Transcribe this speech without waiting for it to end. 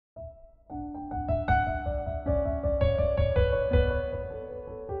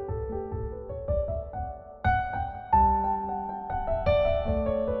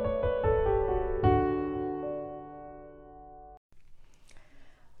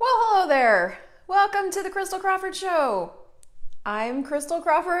there. Welcome to the Christel Crawford Show. I'm Christel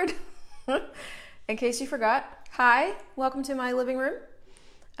Crawford. In case you forgot, hi, welcome to my living room.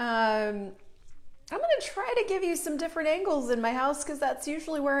 I'm going to try to give you some different angles in my house because that's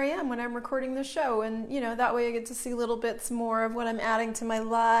usually where I am when I'm recording the show. And, that way I get to see little bits more of what I'm adding to my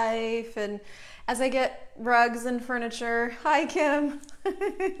life. And as I get rugs and furniture, hi, Kim.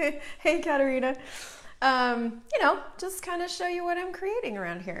 Hey, Katerina. Just kind of show you what I'm creating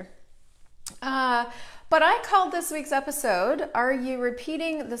around here. But I called this week's episode, Are You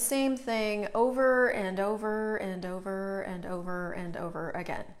Repeating the Same Thing Over and Over and Over and Over and Over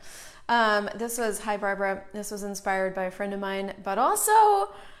Again? Hi Barbara, this was inspired by a friend of mine, but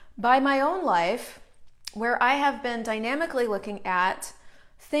also by my own life, where I have been dynamically looking at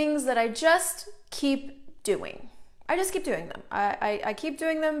things that I just keep doing. I just keep doing them. I keep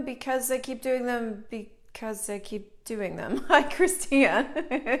doing them because I keep doing them because I keep doing them. Hi,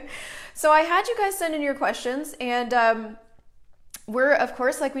 Christina. So I had you guys send in your questions, and we're, of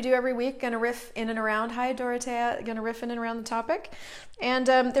course, like we do every week, going to riff in and around. Hi, Dorothea. Going to riff in and around the topic. And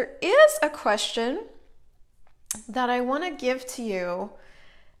there is a question that I want to give to you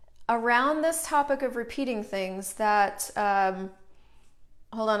around this topic of repeating things that,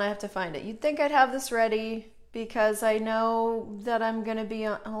 hold on, I have to find it. You'd think I'd have this ready because I know that I'm going to be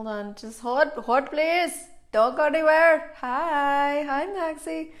on, hold on, just hold please. Don't go anywhere. Hi,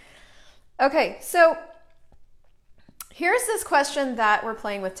 Maxie. Okay, so here's this question that we're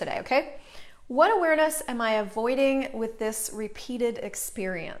playing with today, okay? What awareness am I avoiding with this repeated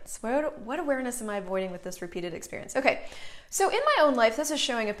experience? What awareness am I avoiding with this repeated experience? Okay, so in my own life, this is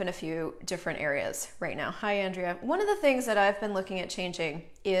showing up in a few different areas right now. Hi, Andrea. One of the things that I've been looking at changing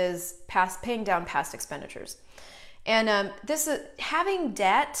is paying down past expenditures. And having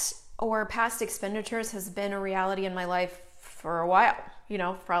debt or past expenditures has been a reality in my life for a while.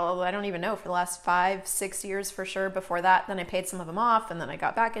 Probably, I don't even know, for the last 5-6 years for sure. Before that, then I paid some of them off and then I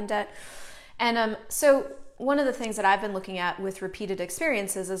got back in debt. And so one of the things that I've been looking at with repeated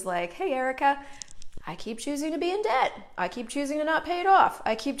experiences is like, hey, Erica, I keep choosing to be in debt. I keep choosing to not pay it off.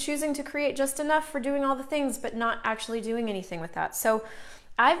 I keep choosing to create just enough for doing all the things, but not actually doing anything with that. So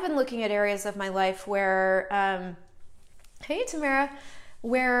I've been looking at areas of my life where, hey, Tamara,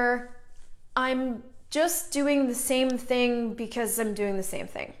 where I'm just doing the same thing because I'm doing the same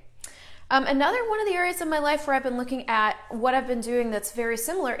thing. Another one of the areas of my life where I've been looking at what I've been doing that's very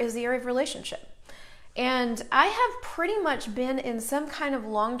similar is the area of relationship. And I have pretty much been in some kind of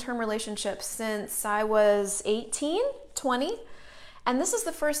long-term relationship since I was 18, 20. And this is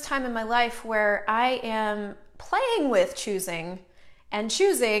the first time in my life where I am playing with choosing and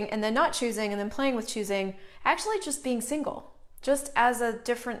then not choosing and then playing with choosing, actually just being single, just as a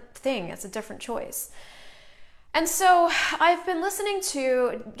different thing, as a different choice. And so I've been listening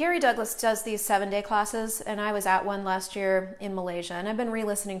to, Gary Douglas does these 7-day classes, and I was at one last year in Malaysia, and I've been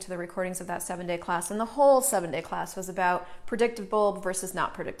re-listening to the recordings of that 7-day class, and the whole 7-day class was about predictable versus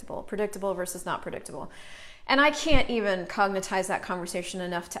not predictable versus not predictable. And I can't even cognitize that conversation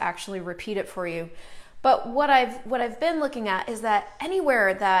enough to actually repeat it for you. But what I've been looking at is that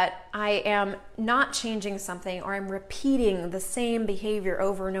anywhere that I am not changing something or I'm repeating the same behavior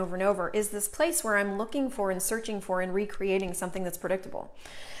over and over and over is this place where I'm looking for and searching for and recreating something that's predictable.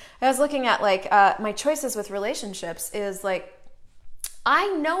 I was looking at my choices with relationships is like, I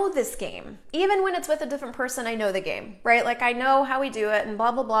know this game. Even when it's with a different person, I know the game, right? Like I know how we do it and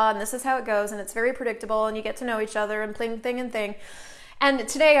blah, blah, blah, and this is how it goes and it's very predictable and you get to know each other and thing. And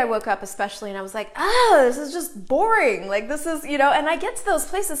today I woke up especially and I was like, this is just boring. Like this is, and I get to those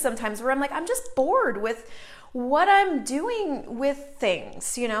places sometimes where I'm like, I'm just bored with what I'm doing with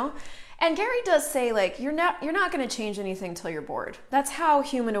things, And Gary does say like, you're not going to change anything till you're bored. That's how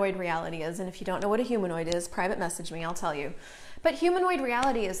humanoid reality is. And if you don't know what a humanoid is, private message me, I'll tell you. But humanoid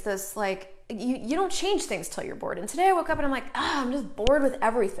reality is this like, you don't change things till you're bored. And today I woke up and I'm like, I'm just bored with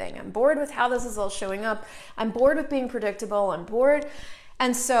everything. I'm bored with how this is all showing up. I'm bored with being predictable. I'm bored.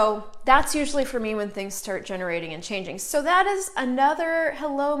 And so that's usually for me when things start generating and changing. So that is another,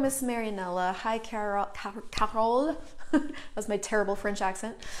 hello, Miss Marianella. Hi, Carol. That's my terrible French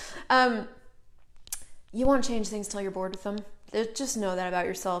accent. You won't change things till you're bored with them. Just know that about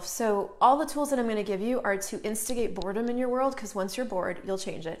yourself. So all the tools that I'm going to give you are to instigate boredom in your world, because once you're bored, you'll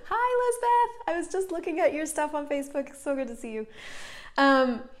change it. Hi, Lisbeth. I was just looking at your stuff on Facebook. It's so good to see you.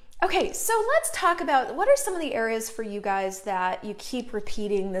 Okay, so let's talk about what are some of the areas for you guys that you keep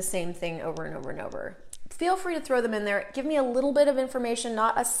repeating the same thing over and over and over. Feel free to throw them in there. Give me a little bit of information,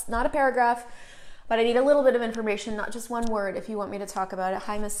 not a paragraph, but I need a little bit of information, not just one word if you want me to talk about it.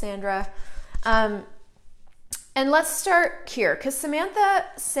 Hi, Miss Sandra. And let's start here because Samantha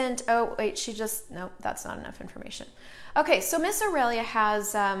sent, oh, wait, no, that's not enough information. Okay, so Miss Aurelia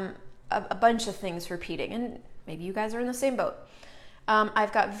has a bunch of things repeating, and maybe you guys are in the same boat.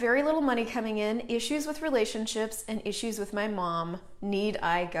 I've got very little money coming in, issues with relationships, and issues with my mom. Need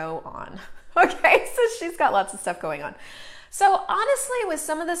I go on? Okay, so she's got lots of stuff going on. So honestly, with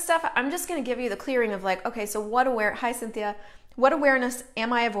some of this stuff, I'm just going to give you the clearing of like, okay, so hi Cynthia, what awareness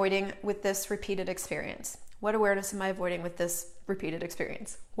am I avoiding with this repeated experience? What awareness am I avoiding with this repeated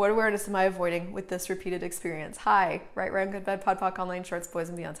experience? What awareness am I avoiding with this repeated experience? Hi, Right, Wrong, Good, Bad, Pod, Poc, Online, Shorts, Boys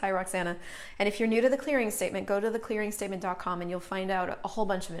and Beyonds. Hi, Roxana. And if you're new to the clearing statement, go to theclearingstatement.com and you'll find out a whole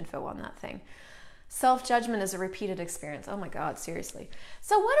bunch of info on that thing. Self-judgment is a repeated experience. Oh my God, seriously.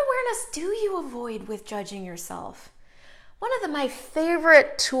 So what awareness do you avoid with judging yourself? One of my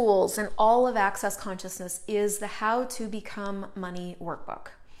favorite tools in all of Access Consciousness is the How to Become Money workbook.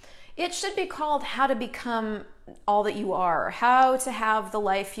 It should be called How to Become All That You Are, How to Have the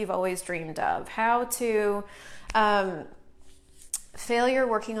Life You've Always Dreamed of, How to Failure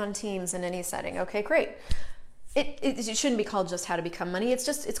Working on Teams in Any Setting. Okay, great. It shouldn't be called just How to Become Money.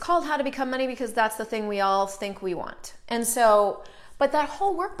 It's called How to Become Money because that's the thing we all think we want. And so, but that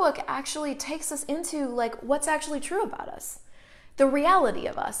whole workbook actually takes us into like what's actually true about us. The reality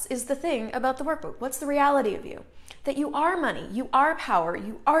of us is the thing about the workbook. What's the reality of you? That you are money, you are power,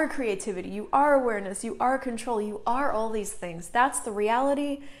 you are creativity, you are awareness, you are control, you are all these things. That's the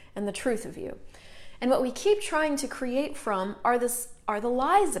reality and the truth of you. And what we keep trying to create from are the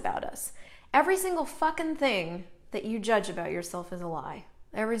lies about us. Every single fucking thing that you judge about yourself is a lie.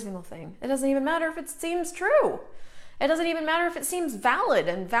 Every single thing. It doesn't even matter if it seems true. It doesn't even matter if it seems valid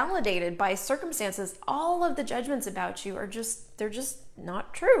and validated by circumstances. All of the judgments about you they're just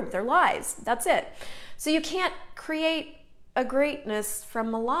not true. They're lies. That's it. So you can't create a greatness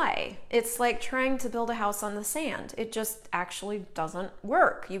from a lie. It's like trying to build a house on the sand. It just actually doesn't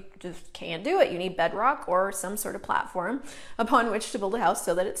work. You just can't do it. You need bedrock or some sort of platform upon which to build a house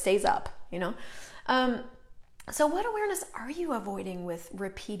so that it stays up, you know? So what awareness are you avoiding with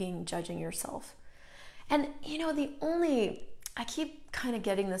repeating judging yourself? And, you know, I keep kind of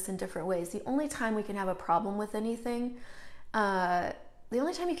getting this in different ways. The only time we can have a problem with anything, the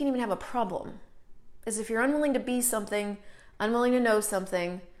only time you can even have a problem is if you're unwilling to be something, unwilling to know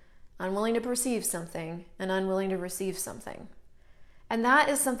something, unwilling to perceive something, and unwilling to receive something. And that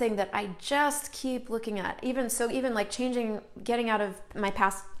is something that I just keep looking at. Even like getting out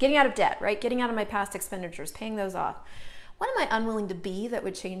of debt, right? Getting out of my past expenditures, paying those off. What am I unwilling to be that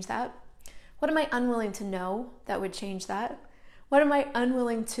would change that? What am I unwilling to know that would change that? What am I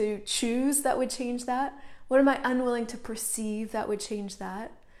unwilling to choose that would change that? What am I unwilling to perceive that would change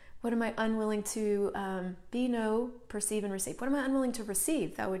that? What am I unwilling to be, know, perceive, and receive? What am I unwilling to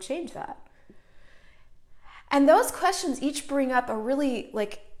receive that would change that? And those questions each bring up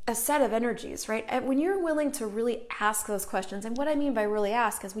a set of energies, right? And when you're willing to really ask those questions, and what I mean by really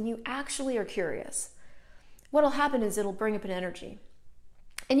ask is when you actually are curious, what'll happen is it'll bring up an energy.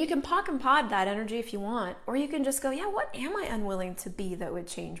 And you can pock and pod that energy if you want, or you can just go, yeah, what am I unwilling to be that would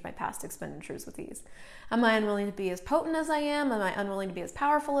change my past expenditures with ease? Am I unwilling to be as potent as I am? Am I unwilling to be as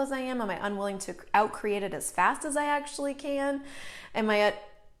powerful as I am? Am I unwilling to outcreate it as fast as I actually can? What am I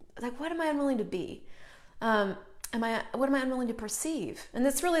unwilling to be? What am I unwilling to perceive? And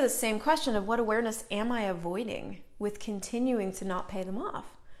it's really the same question of what awareness am I avoiding with continuing to not pay them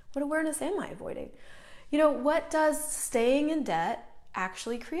off? What awareness am I avoiding? You know, what does staying in debt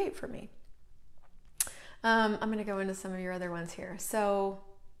actually create for me? I'm going to go into some of your other ones here. So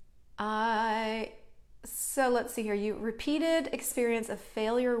let's see here. You repeated experience of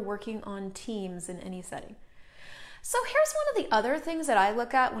failure working on teams in any setting. So here's one of the other things that I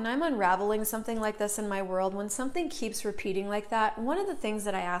look at when I'm unraveling something like this in my world. When something keeps repeating like that, one of the things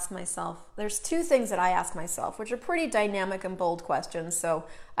that I ask myself, there's two things that I ask myself, which are pretty dynamic and bold questions. So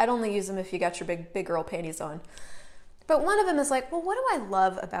I'd only use them if you got your big girl panties on. But one of them is like, well, what do I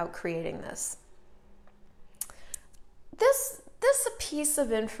love about creating this? This piece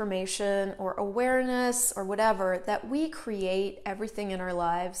of information or awareness or whatever that we create everything in our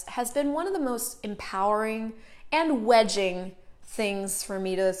lives has been one of the most empowering and wedging things for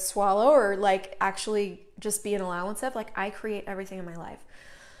me to swallow or like actually just be an allowance of. Like I create everything in my life.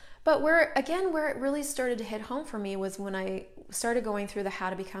 But where it really started to hit home for me was when I started going through the How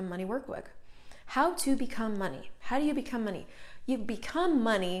to Become Money workbook. How to become money. How do you become money? You become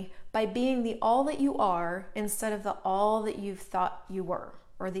money by being the all that you are instead of the all that you've thought you were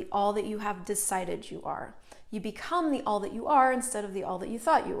or the all that you have decided you are. You become the all that you are instead of the all that you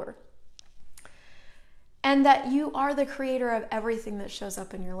thought you were. And that you are the creator of everything that shows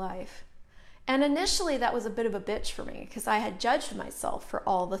up in your life. And initially that was a bit of a bitch for me because I had judged myself for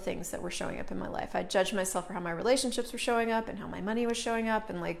all the things that were showing up in my life. I judged myself for how my relationships were showing up and how my money was showing up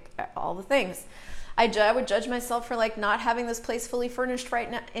and like all the things. I would judge myself for like not having this place fully furnished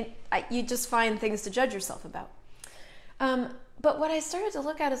right now. And you just find things to judge yourself about. But what I started to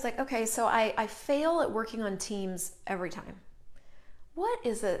look at is like, okay, so I fail at working on teams every time.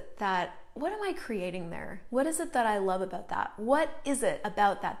 What am I creating there? What is it that I love about that? What is it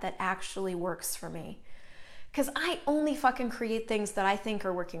about that actually works for me? Because I only fucking create things that I think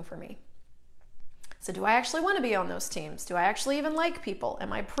are working for me. So do I actually want to be on those teams? Do I actually even like people?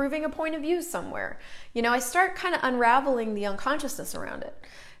 Am I proving a point of view somewhere? I start kind of unraveling the unconsciousness around it.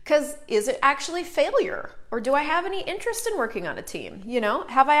 Because is it actually failure? Or do I have any interest in working on a team?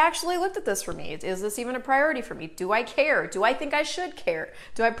 Have I actually looked at this for me? Is this even a priority for me? Do I care? Do I think I should care?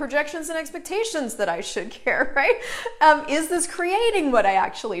 Do I have projections and expectations that I should care, right? Is this creating what I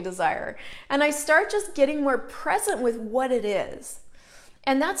actually desire? And I start just getting more present with what it is.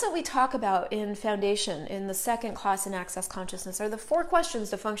 And that's what we talk about in Foundation, in the second class in Access Consciousness, are the 4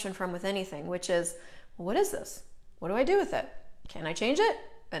 questions to function from with anything, which is, what is this? What do I do with it? Can I change it?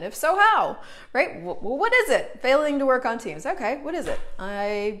 And if so, how? Right? Well, what is it? Failing to work on teams. Okay, what is it?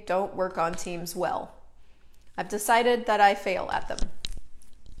 I don't work on teams well. I've decided that I fail at them.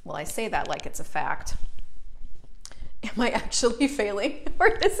 Well, I say that like it's a fact. Am I actually failing? Or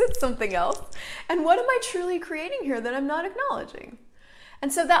is it something else? And what am I truly creating here that I'm not acknowledging?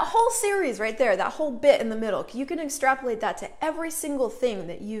 And so that whole series right there, that whole bit in the middle, you can extrapolate that to every single thing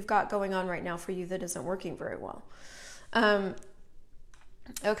that you've got going on right now for you that isn't working very well.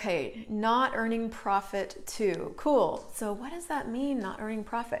 Okay, not earning profit too. Cool. So what does that mean, not earning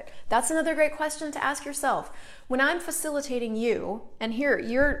profit? That's another great question to ask yourself. When I'm facilitating you, and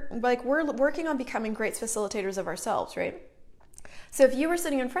here, we're working on becoming great facilitators of ourselves, right? So if you were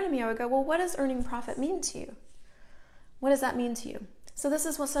sitting in front of me, I would go, well, what does earning profit mean to you? What does that mean to you? So this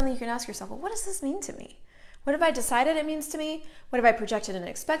is something you can ask yourself, well, what does this mean to me? What have I decided it means to me? What have I projected and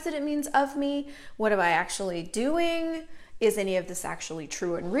expected it means of me? What am I actually doing? Is any of this actually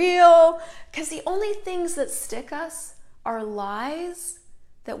true and real? Because the only things that stick us are lies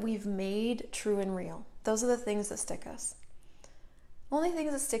that we've made true and real. Those are the things that stick us. Only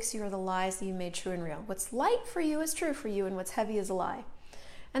things that sticks you are the lies that you made true and real. What's light for you is true for you, and what's heavy is a lie.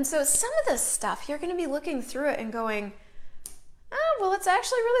 And so some of this stuff, you're going to be looking through it and going, oh, well, it's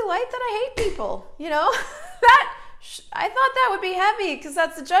actually really light that I hate people. I thought that would be heavy because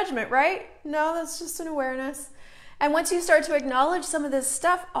that's a judgment, right? No, that's just an awareness. And once you start to acknowledge some of this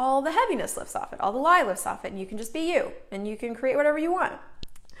stuff, all the heaviness lifts off it, all the lie lifts off it, and you can just be you, and you can create whatever you want.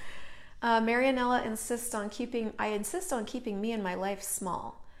 Marianella insists on keeping me and my life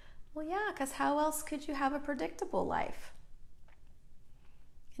small. Well, yeah, because how else could you have a predictable life?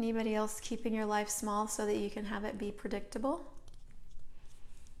 Anybody else keeping your life small so that you can have it be predictable?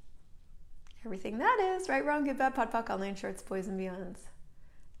 Everything that is, right, wrong, good, bad, POD, POC, online shorts, boys and beyonds.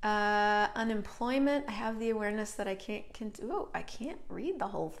 Unemployment, I have the awareness that I can't read the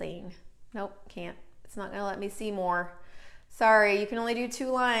whole thing. Nope, can't. It's not going to let me see more. Sorry, you can only do 2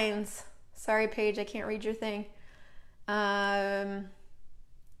 lines. Sorry, Paige, I can't read your thing. Thank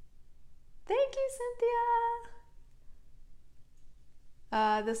you, Cynthia.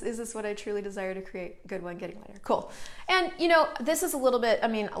 Is this what I truly desire to create? Good one, getting lighter. Cool. And, this is a little bit,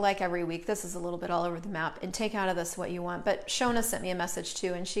 like every week, this is a little bit all over the map, and take out of this what you want. But Shona sent me a message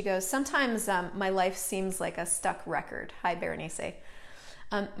too, and she goes, sometimes my life seems like a stuck record. Hi, Berenice.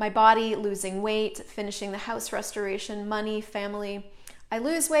 My body losing weight, finishing the house restoration, money, family. I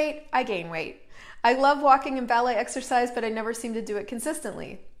lose weight, I gain weight. I love walking and ballet exercise, but I never seem to do it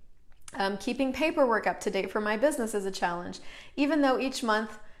consistently. Keeping paperwork up to date for my business is a challenge, even though each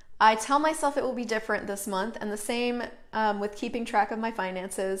month I tell myself it will be different this month, and the same with keeping track of my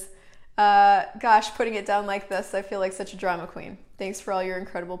finances. Gosh, putting it down like this, I feel like such a drama queen. Thanks for all your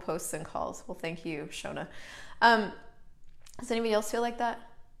incredible posts and calls. Well, thank you, Shona. Does anybody else feel like that?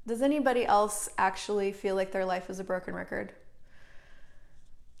 Does anybody else actually feel like their life is a broken record?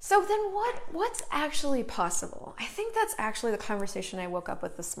 So then what's actually possible? I think that's actually the conversation I woke up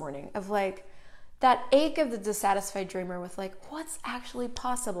with this morning, of like that ache of the dissatisfied dreamer with like, what's actually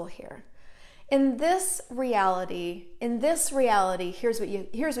possible here? In this reality, here's what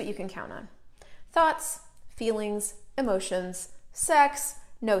you can count on. Thoughts, feelings, emotions, sex,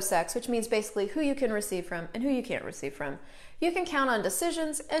 no sex, which means basically who you can receive from and who you can't receive from. You can count on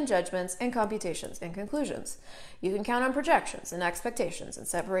decisions and judgments and computations and conclusions. You can count on projections and expectations and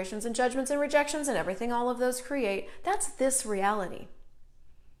separations and judgments and rejections and everything all of those create. That's this reality.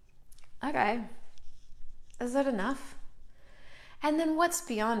 Okay. Is that enough? And then what's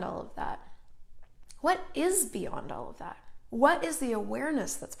beyond all of that? What is beyond all of that? What is the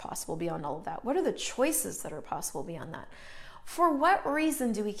awareness that's possible beyond all of that? What are the choices that are possible beyond that? For what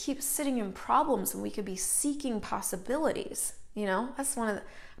reason do we keep sitting in problems when we could be seeking possibilities? You know, that's one of the,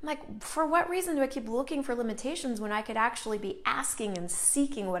 I'm like, for what reason do I keep looking for limitations when I could actually be asking and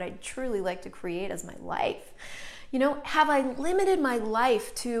seeking what I'd truly like to create as my life? You know, have I limited my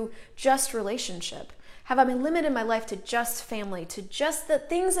life to just relationship? Have I limited my life to just family, to just the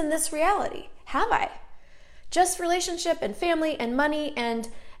things in this reality? Have I? Just relationship and family and money and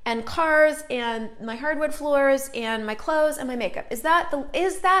cars and my hardwood floors and my clothes and my makeup. Is that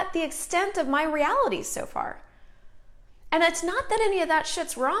the extent of my reality so far? And it's not that any of that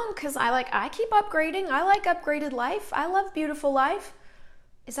shit's wrong, because I keep upgrading. I like upgraded life. I love beautiful life.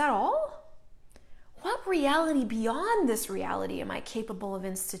 Is that all? What reality beyond this reality am I capable of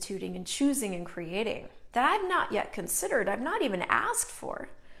instituting and choosing and creating that I've not yet considered, I've not even asked for?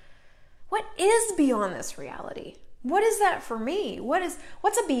 What is beyond this reality? What is that for me? What's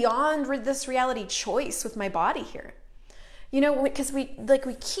a beyond this reality choice with my body here? You know, because we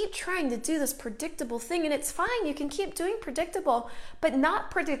keep trying to do this predictable thing, and it's fine. You can keep doing predictable, but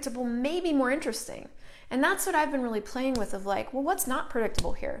not predictable may be more interesting. And that's what I've been really playing with, of like, well, what's not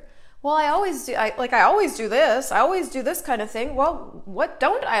predictable here? Well, I always do this. I always do this kind of thing. Well, what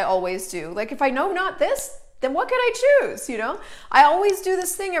don't I always do? Like, if I know not this, then what could I choose? You know, I always do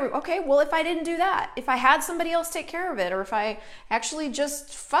this thing. Okay, well, if I didn't do that, if I had somebody else take care of it, or if I actually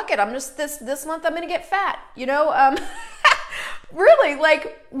just fuck it, I'm just this month I'm gonna get fat. You know, really,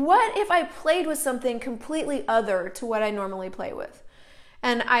 like, what if I played with something completely other to what I normally play with?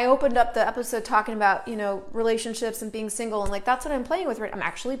 And I opened up the episode talking about, you know, relationships and being single, and like, that's what I'm playing with, right? I'm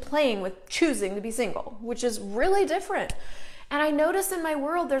actually playing with choosing to be single, which is really different. And I notice in my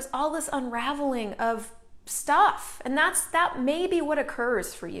world, there's all this unraveling of stuff. And that may be what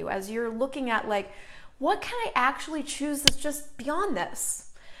occurs for you as you're looking at, like, what can I actually choose that's just beyond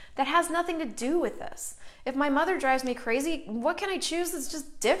this, that has nothing to do with this? If my mother drives me crazy, what can I choose that's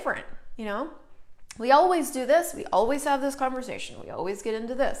just different? You know, we always do this. We always have this conversation. We always get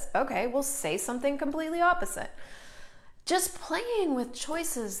into this. Okay, we'll say something completely opposite. Just playing with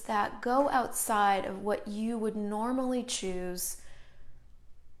choices that go outside of what you would normally choose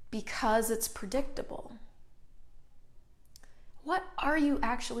because it's predictable. What are you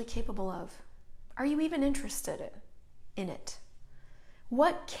actually capable of? Are you even interested in it?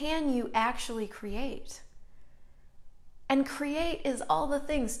 What can you actually create? And create is all the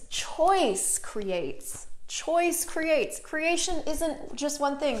things. Choice creates. Choice creates. Creation isn't just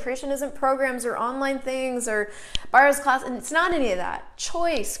one thing. Creation isn't programs or online things or bars class. And it's not any of that.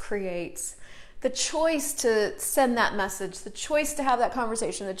 Choice creates. The choice to send that message, the choice to have that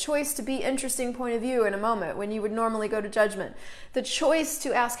conversation, the choice to be interesting point of view in a moment when you would normally go to judgment, the choice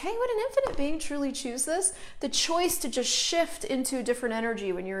to ask, hey, would an infinite being truly choose this? The choice to just shift into a different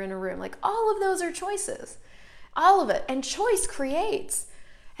energy when you're in a room. Like, all of those are choices. All of it. And choice creates.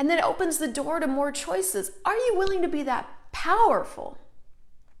 And then it opens the door to more choices. Are you willing to be that powerful?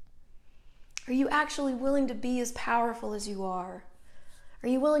 Are you actually willing to be as powerful as you are? Are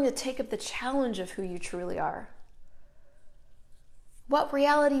you willing to take up the challenge of who you truly are? What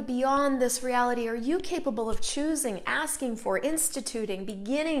reality beyond this reality are you capable of choosing, asking for, instituting,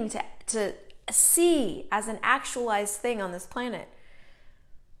 beginning to see as an actualized thing on this planet?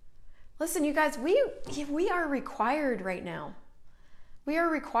 Listen, you guys, we are required right now. We are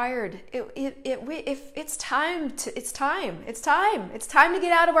required. It's time to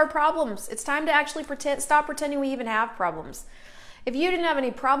get out of our problems. It's time to actually stop pretending we even have problems. If you didn't have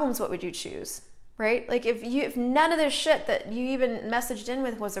any problems, what would you choose? Right? Like, if none of this shit that you even messaged in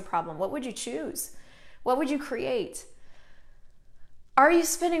with was a problem, what would you choose? What would you create? Are you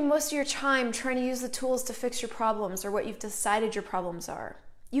spending most of your time trying to use the tools to fix your problems or what you've decided your problems are?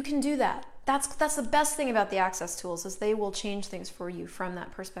 You can do that. That's the best thing about the access tools, is they will change things for you from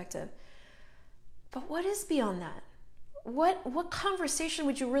that perspective. But what is beyond that? What conversation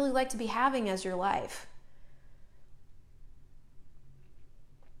would you really like to be having as your life?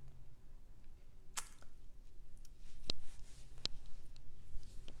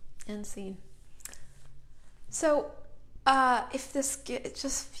 End scene. So if this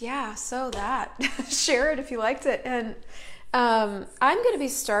share it if you liked it. And I'm going to be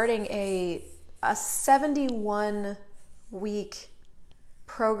starting a 71 week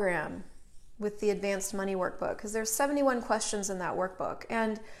program with the Advanced Money Workbook, because there's 71 questions in that workbook.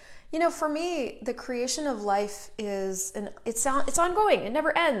 And you know, for me, the creation of life it's ongoing. It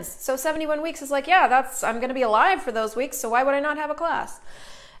never ends. So 71 weeks is like, yeah, I'm going to be alive for those weeks. So why would I not have a class?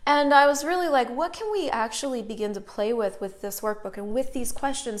 And I was really like, what can we actually begin to play with this workbook and with these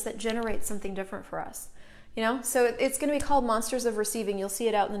questions that generate something different for us? You know, so it's going to be called Monsters of Receiving. You'll see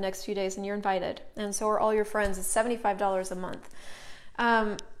it out in the next few days, and you're invited. And so are all your friends. It's $75 a month.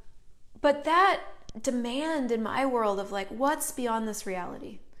 But that demand in my world of like, what's beyond this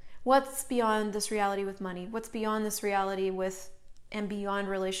reality? What's beyond this reality with money? What's beyond this reality with and beyond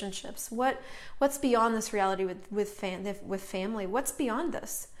relationships? What's beyond this reality with family? What's beyond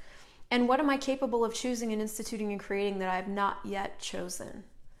this? And what am I capable of choosing and instituting and creating that I have not yet chosen?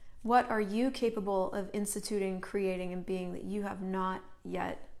 What are you capable of instituting, creating, and being that you have not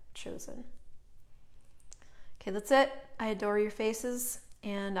yet chosen? Okay, that's it. I adore your faces,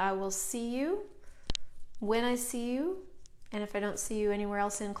 and I will see you when I see you. And if I don't see you anywhere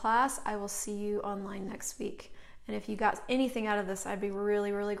else in class, I will see you online next week. And if you got anything out of this, I'd be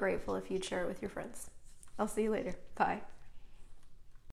really, really grateful if you'd share it with your friends. I'll see you later. Bye.